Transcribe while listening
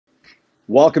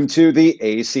Welcome to the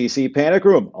ACC Panic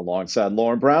Room. Alongside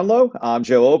Lauren Brownlow, I'm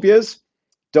Joe Ovies.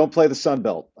 Don't play the Sun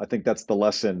Belt. I think that's the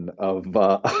lesson of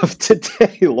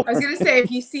today, I was Lauren. going to say,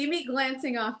 if you see me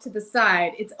glancing off to the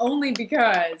side, it's only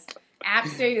because App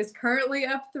State is currently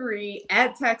up 3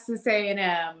 at Texas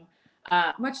A&M.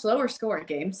 Much lower scoring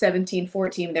game,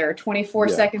 17-14. There are 24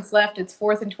 Yeah. seconds left. It's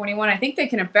 4th and 21. I think they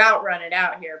can about run it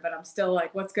out here, but I'm still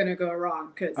like, what's going to go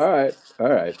wrong? All right, all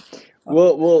right.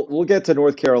 We'll get to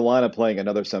North Carolina playing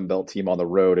another Sun Belt team on the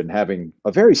road and having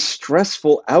a very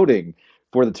stressful outing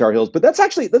for the Tar Heels. But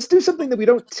let's do something that we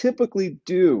don't typically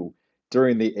do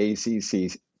during the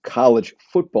ACC college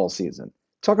football season.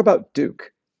 Talk about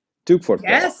Duke football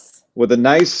Yes. with a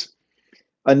nice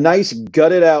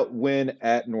gutted out win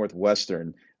at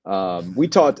Northwestern.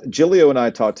 Gilio and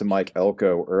I talked to Mike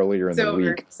Elko earlier in It's the over.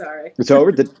 week. Sorry. It's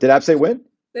over. Did App State win?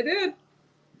 They did.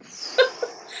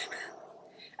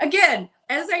 Again,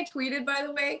 as I tweeted, by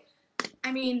the way,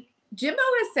 I mean, Jimbo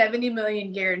has 70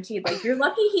 million guaranteed. Like, you're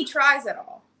lucky he tries at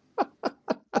all.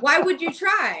 Why would you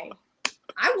try?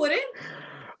 I wouldn't.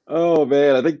 Oh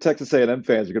man, I think Texas A&M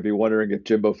fans are going to be wondering if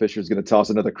Jimbo Fisher is going to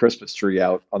toss another Christmas tree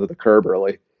out onto the curb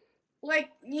early. Like,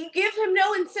 you give him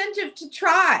no incentive to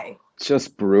try.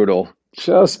 Just brutal.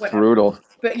 Just Whatever. brutal.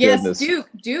 But yes, Goodness.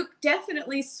 Duke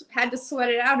definitely had to sweat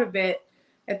it out a bit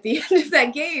at the end of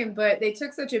that game, but they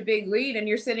took such a big lead, and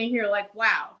you're sitting here like,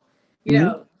 wow.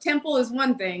 Temple is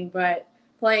one thing, but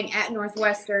playing at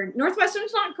Northwestern's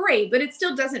not great, but it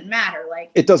still doesn't matter. Like,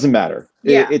 It doesn't matter.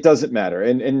 yeah. It doesn't matter.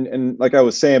 And like I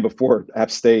was saying before,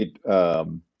 App State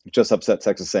just upset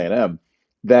Texas A&M.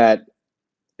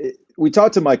 We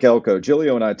talked to Mike Elko.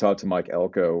 Gilio and I talked to Mike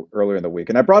Elko earlier in the week,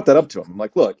 and I brought that up to him. I'm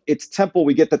like, look, it's Temple.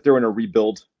 We get that they're in a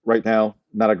rebuild right now,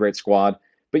 not a great squad,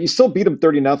 but you still beat them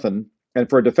 30-0. And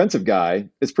for a defensive guy,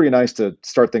 it's pretty nice to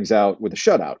start things out with a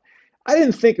shutout. I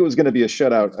didn't think it was going to be a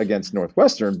shutout against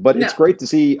Northwestern, but it's great to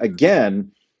see, again,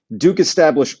 Duke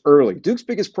established early. Duke's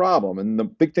biggest problem, and the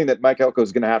big thing that Mike Elko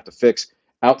is going to have to fix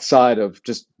outside of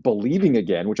just believing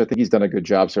again, which I think he's done a good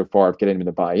job so far of getting him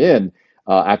to buy in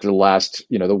after the last,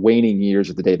 the waning years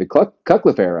of the David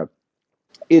Cutcliffe era.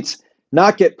 It's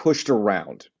not get pushed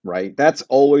around, right? That's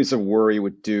always a worry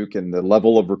with Duke and the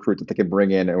level of recruit that they can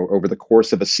bring in over the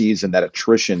course of a season. That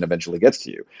attrition eventually gets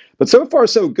to you. But so far,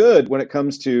 so good when it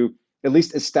comes to at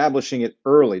least establishing it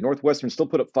early. Northwestern still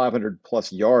put up 500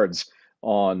 plus yards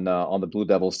on the Blue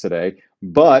Devils today,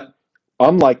 but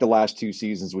unlike the last two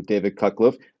seasons with David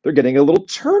Cutcliffe, they're getting a little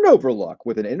turnover luck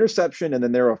with an interception and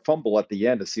then they're a fumble at the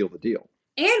end to seal the deal.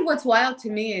 And what's wild to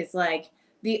me is, like,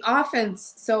 the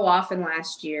offense so often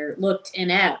last year looked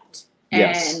inept.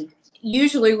 Yes. And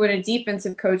usually when a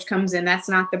defensive coach comes in, that's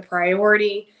not the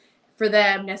priority for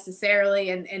them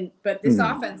necessarily. But this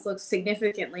offense looks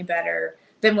significantly better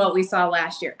than what we saw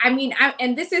last year. I mean,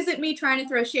 and this isn't me trying to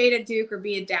throw shade at Duke or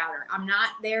be a doubter. I'm not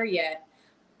there yet.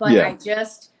 But Yeah.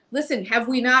 Listen, have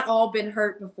we not all been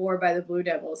hurt before by the Blue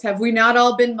Devils? Have we not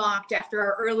all been mocked after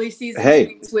our early season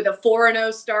tweets with a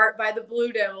 4-0 start by the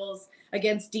Blue Devils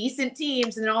against decent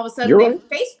teams, and then all of a sudden they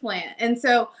face plant? And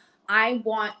so I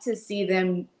want to see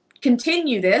them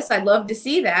continue this. I'd love to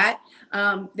see that.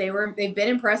 They've been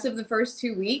impressive the first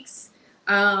 2 weeks.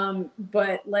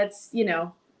 But let's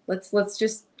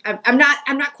just I'm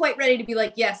not quite ready to be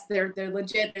like, yes, they're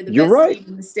legit. They're the best team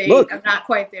in the state. Look, I'm not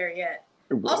quite there yet.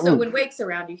 Also, when Wake's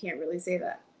around, you can't really say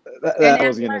that. That I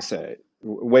was going to say.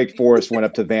 Wake Forest went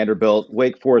up to Vanderbilt.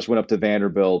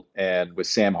 And with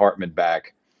Sam Hartman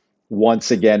back,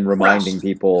 once again reminding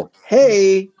people,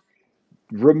 hey,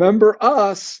 remember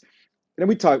us. And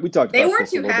we talked about They weren't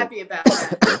this too happy about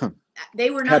that. They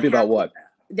were not happy about what?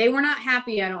 They were not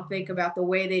happy, I don't think, about the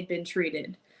way they'd been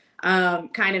treated. They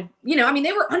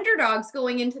were underdogs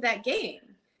going into that game.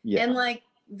 Yeah. And, like,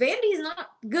 Vandy's not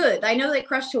good. I know they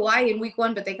crushed Hawaii in week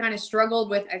 1, but they kind of struggled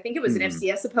with, I think it was an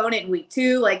FCS opponent in week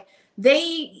 2. Like,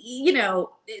 Vandy's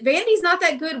not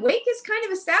that good. Wake has kind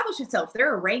of established itself.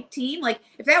 They're a ranked team. Like,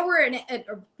 if that were a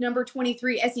number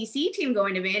 23 SEC team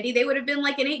going to Vandy, they would have been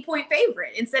like an 8-point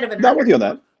favorite instead of an. I'm with you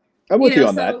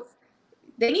on that.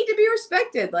 They need to be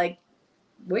respected. Like,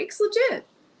 Wake's legit.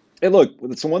 Hey, look,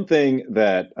 it's the one thing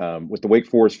that with the Wake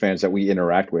Forest fans that we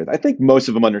interact with, I think most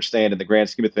of them understand in the grand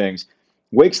scheme of things,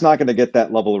 Wake's not going to get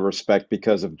that level of respect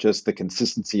because of just the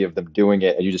consistency of them doing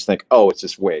it. And you just think, oh, it's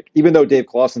just Wake, even though Dave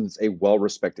Clawson's a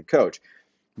well-respected coach.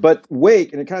 But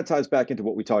Wake, and it kind of ties back into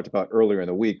what we talked about earlier in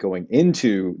the week going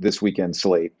into this weekend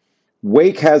slate,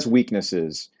 Wake has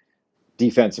weaknesses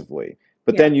defensively.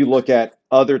 But then you look at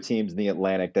other teams in the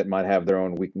Atlantic that might have their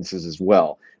own weaknesses as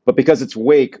well. But because it's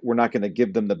Wake, we're not going to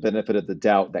give them the benefit of the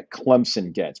doubt that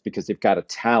Clemson gets because they've got a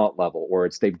talent level, or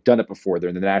they've done it before. They're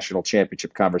in the national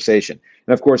championship conversation.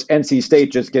 And of course, NC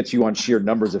State just gets you on sheer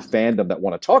numbers of fandom that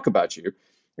want to talk about you.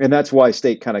 And that's why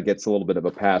State kind of gets a little bit of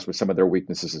a pass with some of their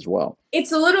weaknesses as well.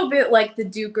 It's a little bit like the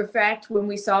Duke effect when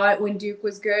we saw it when Duke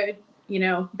was good,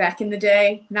 back in the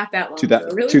day. Not that long ago,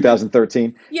 really.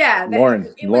 2013. Yeah. Lauren,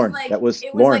 that was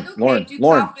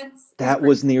offense. That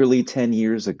was nearly 10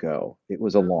 years ago. It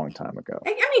was a long time ago.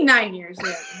 I mean, 9 years.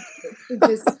 Yeah.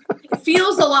 It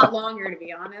feels a lot longer, to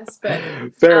be honest. But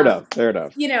fair enough.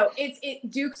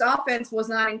 Duke's offense was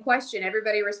not in question.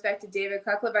 Everybody respected David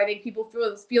Cutcliffe. I think people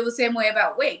feel the same way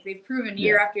about Wake. They've proven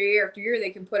year after year after year they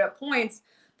can put up points.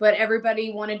 But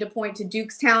everybody wanted to point to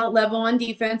Duke's talent level on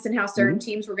defense and how certain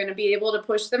teams were going to be able to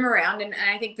push them around. And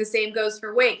I think the same goes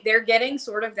for Wake. They're getting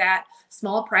sort of that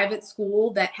small private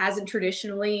school that hasn't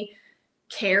traditionally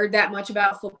cared that much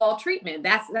about football treatment.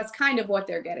 That's kind of what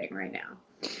they're getting right now.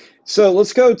 So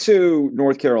let's go to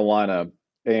North Carolina.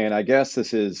 And I guess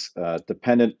this is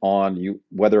dependent on you,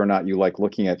 whether or not you like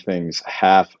looking at things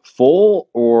half full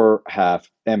or half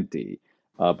empty,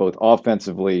 both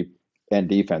offensively and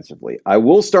defensively. I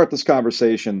will start this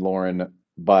conversation, Lauren,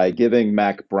 by giving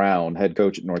Mack Brown, head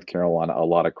coach at North Carolina, a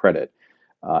lot of credit.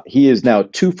 He is now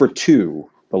 2 for 2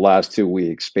 the last 2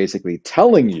 weeks, basically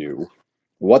telling you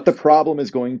what the problem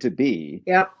is going to be,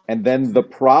 and then the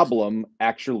problem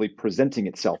actually presenting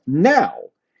itself. Now,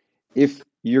 if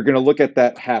you're going to look at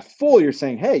that half full, you're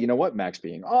saying, hey, you know what? Mack's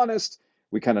being honest.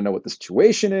 We kind of know what the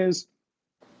situation is.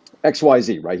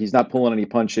 XYZ, right? He's not pulling any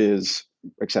punches,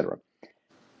 etc.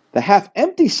 The half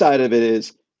empty side of it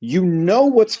is you know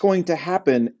what's going to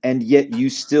happen, and yet you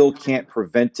still can't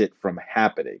prevent it from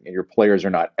happening, and your players are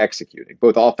not executing,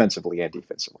 both offensively and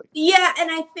defensively. Yeah, and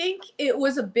I think it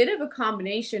was a bit of a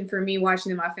combination for me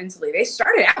watching them offensively. They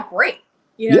started out great.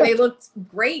 They looked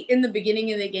great in the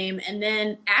beginning of the game, and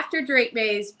then after Drake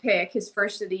May's pick, his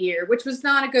first of the year, which was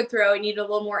not a good throw, he needed a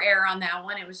little more air on that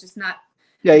one. It was just not.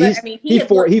 Yeah, he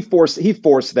forced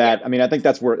that. Yeah. I mean, I think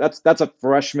that's a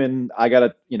freshman. I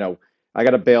gotta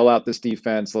bail out this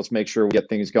defense. Let's make sure we get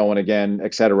things going again,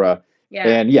 etc. Yeah.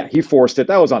 And he forced it.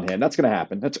 That was on him. That's gonna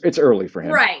happen. It's early for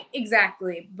him. Right,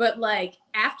 exactly. But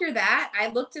after that, I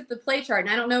looked at the play chart, and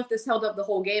I don't know if this held up the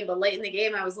whole game, but late in the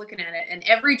game I was looking at it, and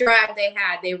every drive they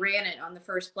had, they ran it on the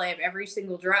first play of every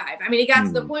single drive. I mean, it got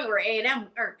to the point where A&M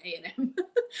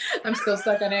I'm still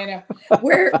stuck on A&M,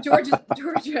 where Georgia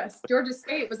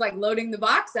State was loading the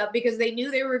box up because they knew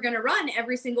they were going to run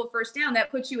every single first down.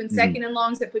 That puts you in second and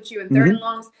longs, that puts you in third and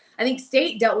longs. I think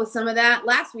State dealt with some of that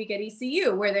last week at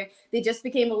ECU, where they just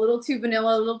became a little too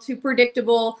vanilla, a little too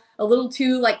predictable, a little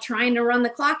too trying to run the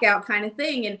clock out kind of thing.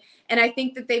 And I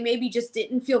think that they maybe just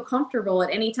didn't feel comfortable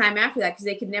at any time after that because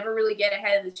they could never really get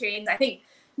ahead of the chains. I think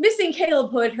missing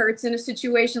Caleb Hood hurts in a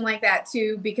situation like that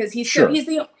too, because he's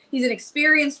an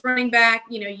experienced running back.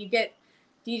 You get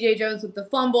DJ Jones with the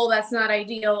fumble. That's not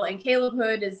ideal. And Caleb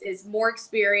Hood is more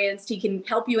experienced. He can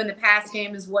help you in the pass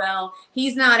game as well.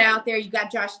 He's not out there. You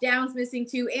got Josh Downs missing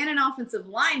too, and an offensive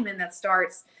lineman that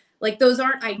starts. Those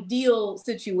aren't ideal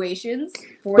situations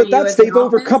for you. But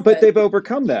they've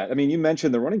overcome that. I mean, you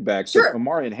mentioned the running backs. Sure.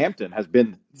 Omarion Hampton has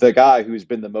been the guy who's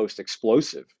been the most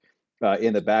explosive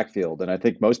in the backfield, and I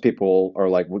think most people are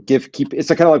keep. It's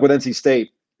kind of like with NC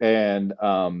State and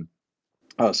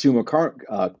Suma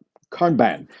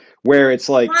Karnban, where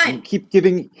it's keep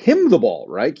giving him the ball,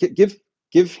 right?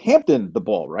 Give Hampton the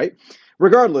ball, right?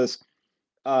 Regardless,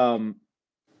 it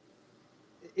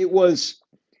was.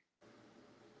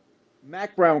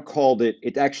 Mack Brown called it.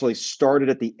 It actually started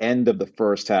at the end of the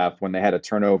first half when they had a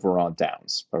turnover on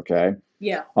downs. Okay.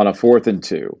 Yeah. On a 4th and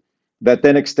 2, that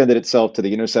then extended itself to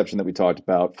the interception that we talked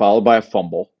about, followed by a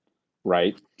fumble,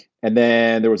 right? And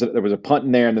then there was a punt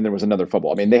in there, and then there was another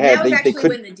fumble. I mean, that was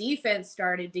when the defense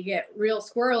started to get real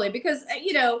squirrely because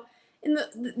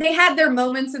they had their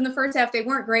moments in the first half. They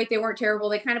weren't great. They weren't terrible.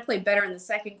 They kind of played better in the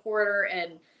second quarter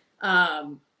and.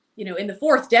 In the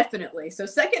fourth, definitely. So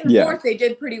second and fourth, they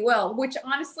did pretty well, which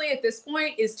honestly at this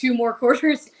point is 2 more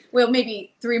quarters. Well,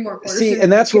 maybe 3 more quarters. See,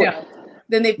 and that's what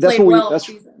then they played well all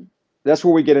season. That's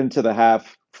where we get into the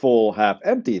half full, half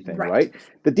empty thing, right?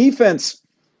 The defense,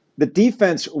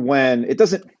 when it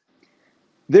doesn't,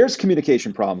 there's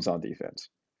communication problems on defense.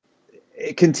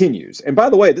 It continues. And by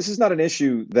the way, this is not an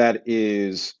issue that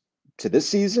is to this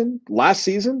season, last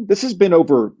season. This has been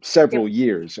over several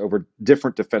years, over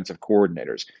different defensive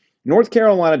coordinators. North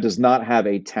Carolina does not have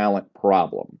a talent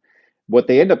problem. What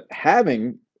they end up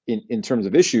having in terms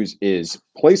of issues is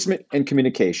placement and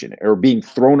communication, or being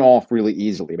thrown off really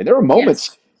easily. I mean, there were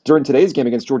moments during today's game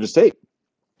against Georgia State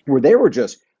where they were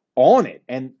just on it.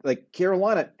 And like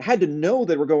Carolina had to know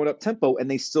they were going up tempo and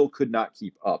they still could not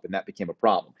keep up. And that became a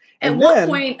problem. At one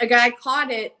point, a guy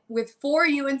caught it with 4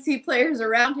 UNC players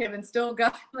around him and still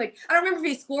got, like, I don't remember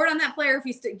if he scored on that play or if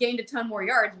he gained a ton more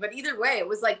yards. But either way, it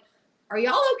was like, are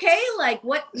y'all okay? Like,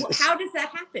 how does that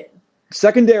happen?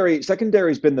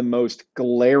 Secondary's been the most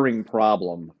glaring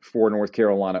problem for North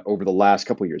Carolina over the last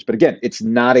couple of years. But again, it's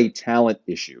not a talent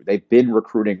issue. They've been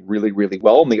recruiting really, really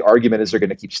well. And the argument is they're going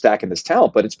to keep stacking this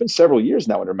talent. But it's been several years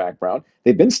now under Mac Brown.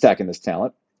 They've been stacking this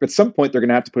talent. At some point, they're going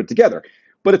to have to put it together.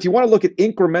 But if you want to look at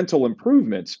incremental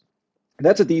improvements,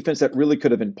 that's a defense that really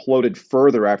could have imploded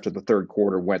further after the third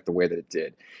quarter went the way that it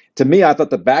did. To me, I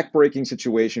thought the backbreaking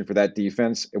situation for that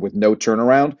defense with no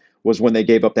turnaround was when they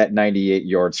gave up that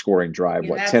 98-yard scoring drive,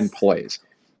 10 plays.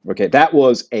 Okay, that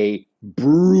was a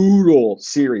brutal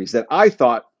series that I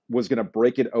thought was going to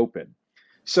break it open.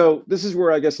 So this is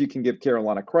where I guess you can give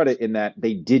Carolina credit in that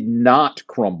they did not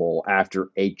crumble after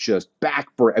a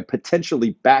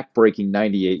potentially backbreaking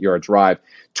 98-yard drive,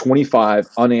 25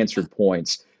 unanswered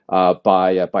points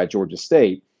by Georgia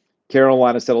State.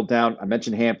 Carolina settled down. I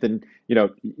mentioned Hampton.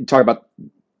 You talk about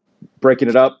breaking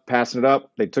it up, passing it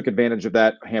up. They took advantage of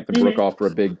that. Hampton broke off for a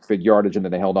big yardage, and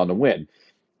then they held on to win.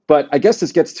 But I guess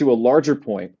this gets to a larger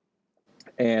point,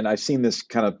 and I've seen this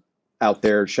kind of out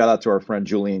there. Shout out to our friend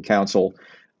Julian Council,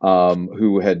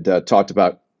 who had talked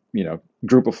about,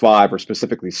 Group of 5 or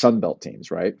specifically Sunbelt teams,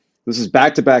 right? This is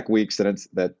back-to-back weeks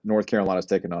that North Carolina's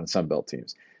taken on Sunbelt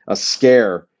teams. A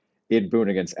scare in Boone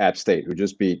against App State, who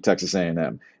just beat Texas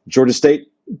A&M. Georgia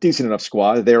State, decent enough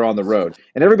squad. They're on the road.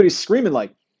 And everybody's screaming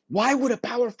like, why would a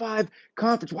Power 5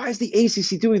 conference, why is the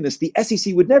ACC doing this? The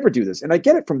SEC would never do this. And I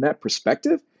get it from that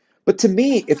perspective. But to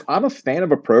me, if I'm a fan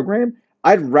of a program,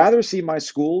 I'd rather see my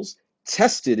schools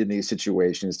tested in these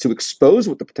situations to expose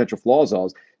what the potential flaws are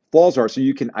so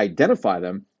you can identify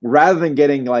them, rather than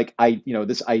getting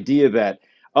this idea that,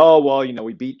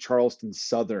 we beat Charleston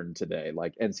Southern today,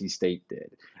 like NC State did.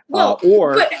 Bad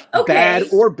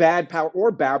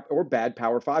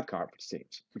Power 5 conference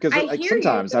teams. Because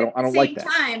sometimes I don't like that.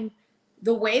 Time,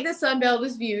 the way the Sun Belt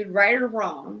is viewed, right or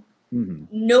wrong,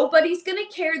 nobody's going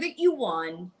to care that you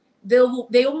won. They'll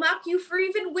mock you for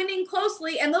even winning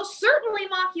closely, and they'll certainly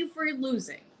mock you for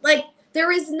losing. Like,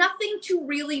 there is nothing to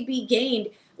really be gained.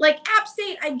 Like, App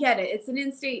State, I get it. It's an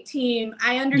in-state team.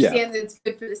 I understand that it's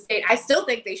good for the state. I still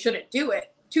think they shouldn't do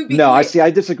it.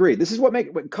 I disagree. This is what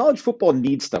college football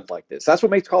needs stuff like this. That's what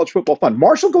makes college football fun.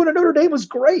 Marshall going to Notre Dame was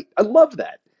great. I loved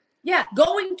that. Yeah,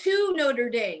 going to Notre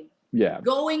Dame. Yeah.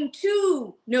 Going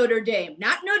to Notre Dame.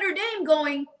 Not Notre Dame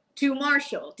going to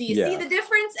Marshall. Do you see the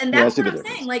difference? And that's what I'm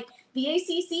saying. Like, the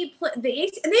ACC, and they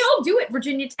all do it.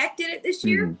 Virginia Tech did it this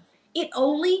year. It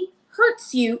only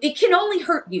hurts you. It can only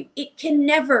hurt you. It can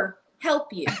never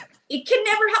help you. It can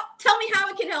never help. Tell me how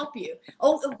it can help you.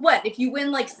 Oh, what? If you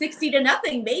win like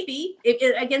 60-0, maybe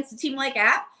against a team like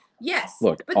App? Yes.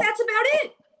 Look, but that's about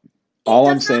it. All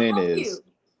I'm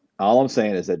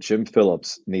saying is that Jim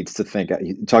Phillips needs to think.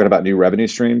 Talking about new revenue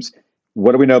streams.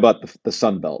 What do we know about the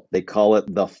Sun Belt? They call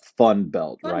it the Fun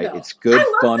Belt, right? It's good,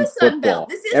 fun football.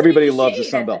 Everybody loves the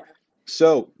Sun Belt.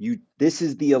 So this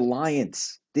is the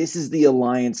alliance. This is the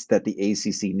alliance that the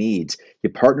ACC needs. You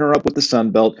partner up with the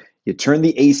Sun Belt. You turn the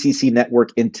ACC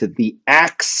network into the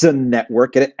Action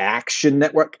Network. Get it? Action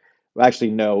Network. Well,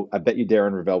 actually, no. I bet you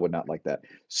Darren Ravel would not like that.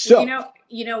 So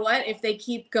you know what? If they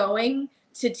keep going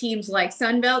to teams like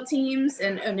Sun Belt teams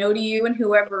and ODU and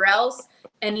whoever else,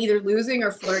 and either losing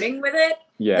or flirting with it,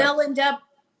 they'll end up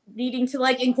needing to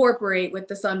incorporate with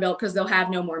the Sun Belt because they'll have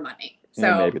no more money.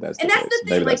 So maybe that's the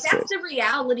thing. That's the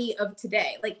reality of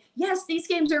today. Yes, these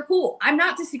games are cool. I'm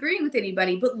not disagreeing with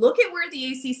anybody, but look at where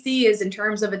the ACC is in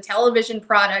terms of a television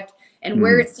product and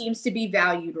where it seems to be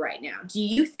valued right now. Do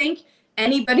you think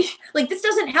anybody this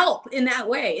doesn't help in that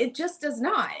way? It just does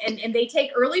not. And they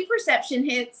take early perception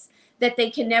hits that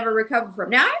they can never recover from.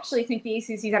 Now, I actually think the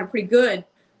ACC's had a pretty good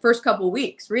first couple of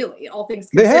weeks, really, all things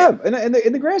considered. They have. And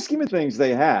in the grand scheme of things,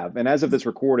 they have. And as of this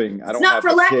recording, I don't have It's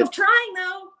not for lack of trying,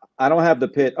 though. I don't have the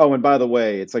pit. Oh, and by the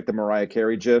way, it's like the Mariah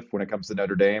Carey gif when it comes to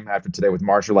Notre Dame after today with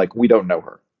Marshall. We don't know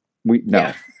her. We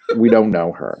don't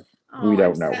know her. We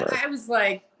don't know her. I was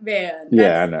like, man.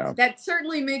 I know. That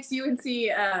certainly makes UNC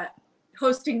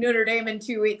hosting Notre Dame in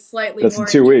 2 weeks slightly more. That's in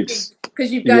 2 weeks.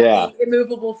 Because you've got the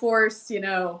immovable force,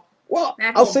 Well,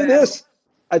 I'll say this.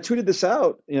 I tweeted this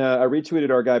out. I retweeted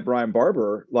our guy, Brian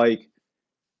Barber.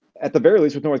 at the very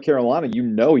least with North Carolina, you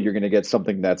know you're going to get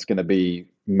something that's going to be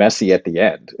messy at the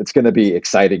end. It's going to be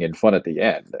exciting and fun at the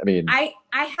end. I mean, I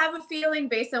have a feeling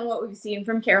based on what we've seen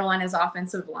from Carolina's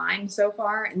offensive line so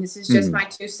far, and this is just my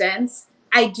 2 cents.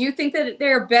 I do think that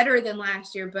they're better than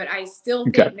last year, but I still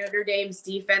think Notre Dame's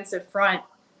defensive front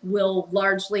will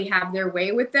largely have their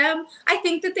way with them. I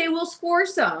think that they will score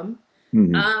some,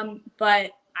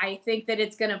 but I think that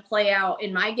it's going to play out,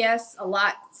 in my guess, a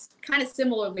lot kind of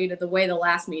similarly to the way the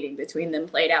last meeting between them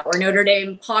played out, where Notre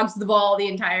Dame hogs the ball the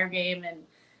entire game and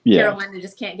Carolina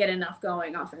just can't get enough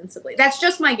going offensively. That's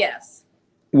just my guess.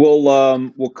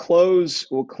 We'll close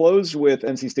with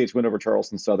NC State's win over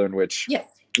Charleston Southern, which I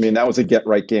mean that was a get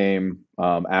right game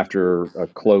after a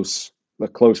close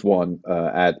one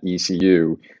at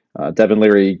ECU. Devin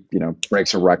Leary,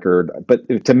 breaks a record, but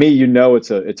to me,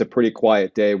 it's a pretty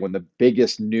quiet day when the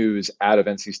biggest news out of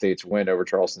NC State's win over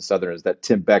Charleston Southern is that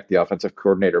Tim Beck, the offensive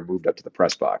coordinator, moved up to the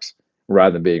press box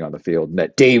rather than being on the field, and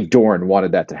that Dave Doran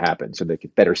wanted that to happen so they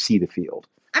could better see the field.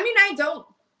 I mean, I don't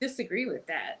disagree with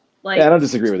that. I don't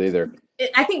disagree with either.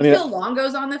 I think Phil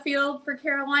Longo's on the field for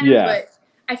Carolina, but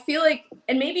I feel like,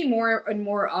 and maybe more and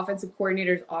more offensive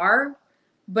coordinators are,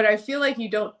 but I feel like you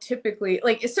don't typically,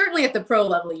 certainly at the pro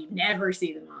level, you never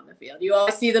see them on the field. You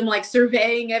always see them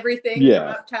surveying everything from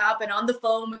up top and on the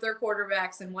phone with their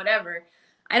quarterbacks and whatever.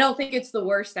 I don't think it's the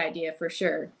worst idea for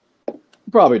sure.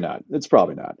 Probably not. It's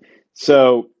probably not.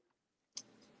 So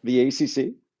the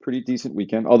ACC, pretty decent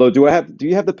weekend. Although, do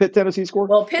you have the Pitt Tennessee score?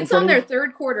 Well, Pitt's on their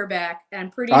third quarterback, and I'm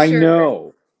pretty sure. I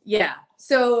know. Yeah.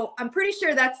 So I'm pretty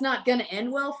sure that's not going to end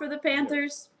well for the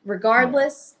Panthers,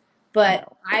 regardless.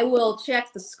 But I will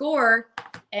check the score,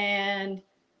 and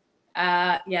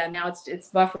now it's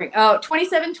buffering. Oh,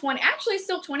 27-20. Actually,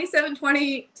 still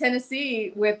 27-20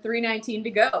 Tennessee with 3:19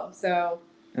 to go. So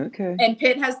and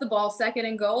Pitt has the ball second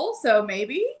and goal. So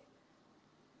maybe.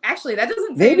 Actually, that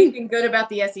doesn't say anything good about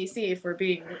the SEC if we're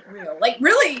being real.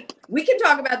 Really, we can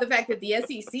talk about the fact that the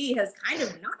SEC has kind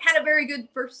of not had a very good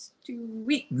first 2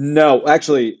 weeks. No,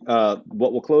 actually,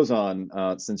 what we'll close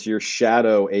on, since you're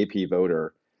shadow AP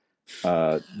voter,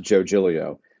 Joe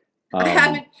Giglio. I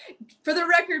haven't, for the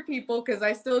record, people, because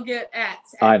I still get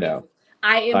ats. I know.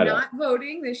 I am not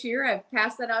voting this year. I've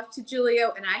passed that off to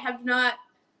Giglio, and I have not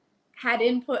had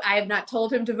input. I have not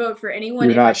told him to vote for anyone.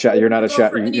 You're not a shadow.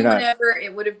 Ever,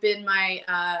 it would have been my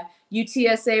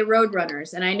UTSA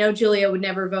Roadrunners, and I know Giglio would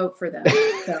never vote for them.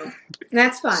 So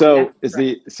that's fine. So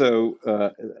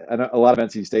and a lot of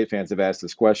NC State fans have asked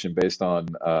this question based on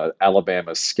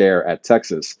Alabama's scare at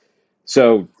Texas.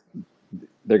 So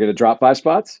they're going to drop 5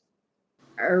 spots?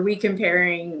 Are we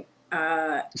comparing?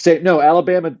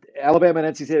 Alabama and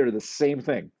NC State are the same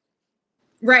thing.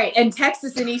 Right, and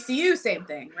Texas and ECU, same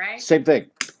thing, right? Same thing.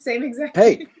 Same exact.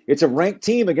 Hey, it's a ranked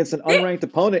team against an unranked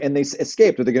opponent, and they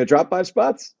escaped. Are they going to drop 5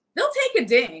 spots? They'll take a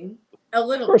ding, a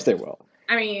little. Of course they will.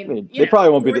 I mean, they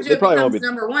probably won't be. Georgia They probably won't be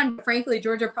number one. But frankly,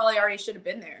 Georgia probably already should have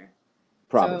been there.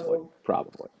 Probably.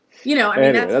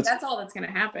 That's all that's going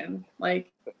to happen.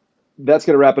 That's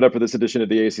going to wrap it up for this edition of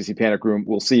the ACC Panic Room.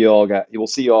 We'll see you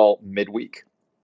all midweek.